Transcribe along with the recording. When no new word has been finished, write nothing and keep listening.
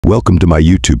Welcome to my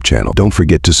YouTube channel. Don't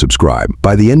forget to subscribe.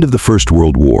 By the end of the First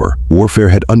World War, warfare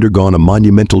had undergone a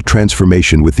monumental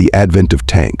transformation with the advent of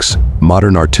tanks,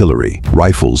 modern artillery,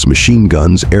 rifles, machine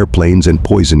guns, airplanes, and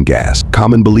poison gas.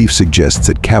 Common belief suggests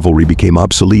that cavalry became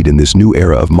obsolete in this new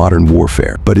era of modern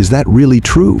warfare. But is that really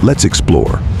true? Let's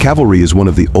explore. Cavalry is one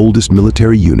of the oldest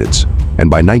military units, and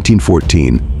by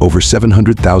 1914, over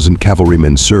 700,000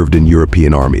 cavalrymen served in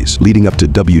European armies. Leading up to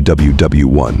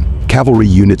WWW1, cavalry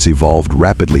units evolved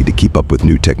rapidly to keep up with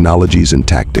new technologies and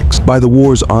tactics. By the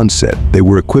war's onset, they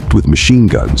were equipped with machine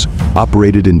guns,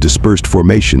 operated in dispersed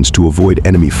formations to avoid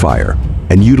enemy fire,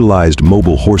 and utilized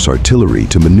mobile horse artillery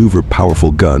to maneuver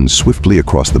powerful guns swiftly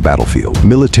across the battlefield.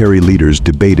 Military leaders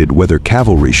debated whether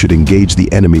cavalry should engage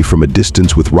the enemy from a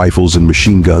distance with rifles and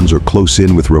machine guns or close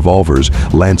in with revolvers,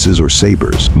 lances, or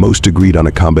sabers. Most agreed on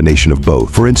a combination of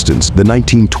both. For instance, the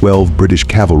 1912 British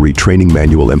Cavalry Training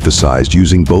Manual emphasized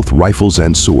using both rifles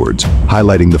and swords,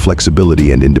 highlighting the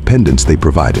flexibility and independence they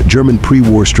provided. German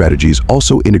pre-war strategies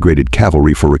also integrated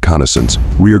cavalry for reconnaissance,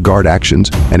 rearguard actions,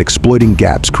 and exploiting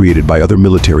gaps created by other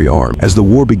military arms. As the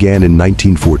war began in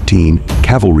 1914,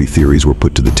 cavalry theories were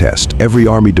put to the test. Every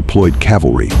army deployed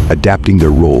cavalry, adapting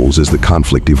their roles as the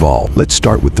conflict evolved. Let's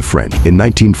start with the French. In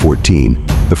 1914,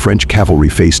 the French cavalry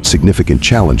faced significant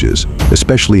challenges,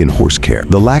 especially in horse care.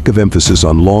 The lack of emphasis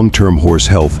on long-term horse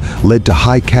health led to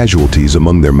high casualties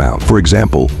among their mounts. For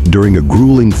example, during a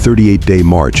grueling 38-day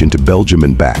march into Belgium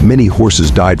and back, many horses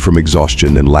died from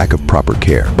exhaustion and lack of proper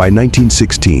care. By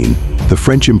 1916, the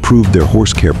French improved their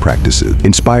horse care practices,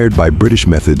 inspired by British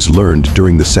methods learned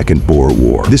during the Second Boer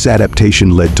War. This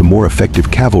adaptation led to more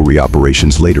effective cavalry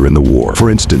operations later in the war. For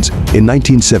instance, in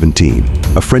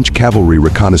 1917, a French cavalry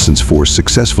reconnaissance force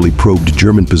successfully probed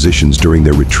German positions during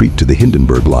their retreat to the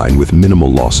Hindenburg Line with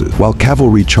minimal losses. While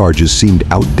cavalry charges seemed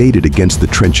outdated against the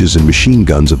trenches and machine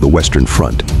guns of the Western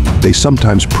Front, they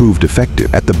sometimes proved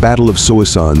effective. At the Battle of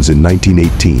Soissons in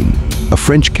 1918, a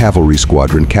French cavalry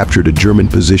squadron captured a German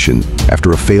position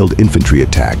after a failed infantry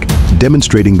attack,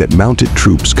 demonstrating that mounted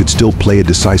troops could still play a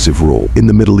decisive role. In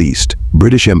the Middle East,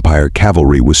 British Empire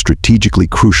cavalry was strategically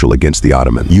crucial against the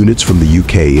Ottoman. Units from the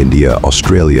UK, India,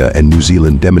 Australia, and New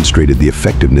Zealand demonstrated the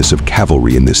effectiveness of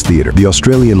cavalry in this theater. The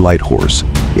Australian light horse,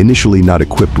 initially not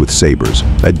equipped with sabers,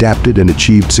 adapted and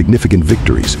achieved significant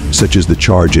victories, such as the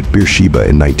charge at Beersheba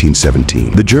in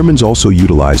 1917. The Germans also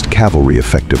utilized cavalry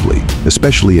effectively,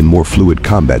 especially in more fluid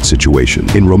combat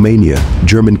situations. In Romania,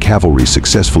 German cavalry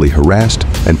successfully harassed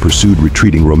and pursued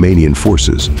retreating Romanian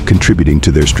forces, contributing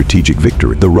to their strategic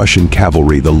victory. The Russian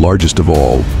cavalry, the largest of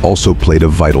all, also played a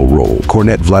vital role.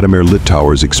 Cornet Vladimir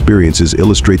Litauer's experiences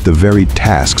illustrate the varied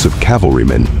tasks of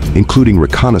cavalrymen, including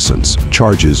reconnaissance,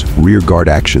 charges, rearguard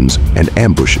actions, and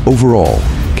ambush. Overall,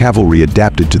 cavalry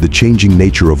adapted to the changing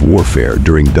nature of warfare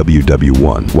during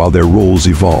WW1. While their roles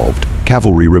evolved,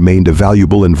 cavalry remained a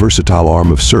valuable and versatile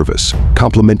arm of service,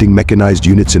 complementing mechanized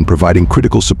units and providing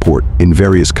critical support in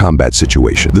various combat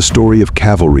situations. The story of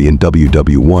cavalry in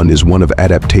WW1 is one of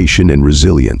adaptation and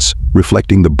resilience,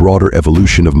 reflecting the broader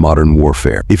evolution of modern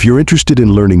warfare. If you're interested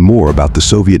in learning more about the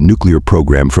Soviet nuclear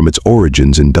program from its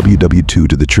origins in WW2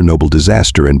 to the Chernobyl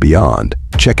disaster and beyond,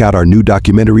 check out our new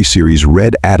documentary series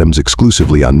Red Atoms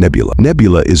exclusively on Nebula.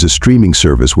 Nebula is a streaming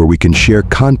service where we can share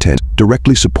content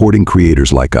directly supporting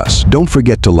creators like us. Don't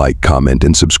forget to like, comment,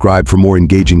 and subscribe for more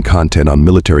engaging content on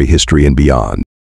military history and beyond.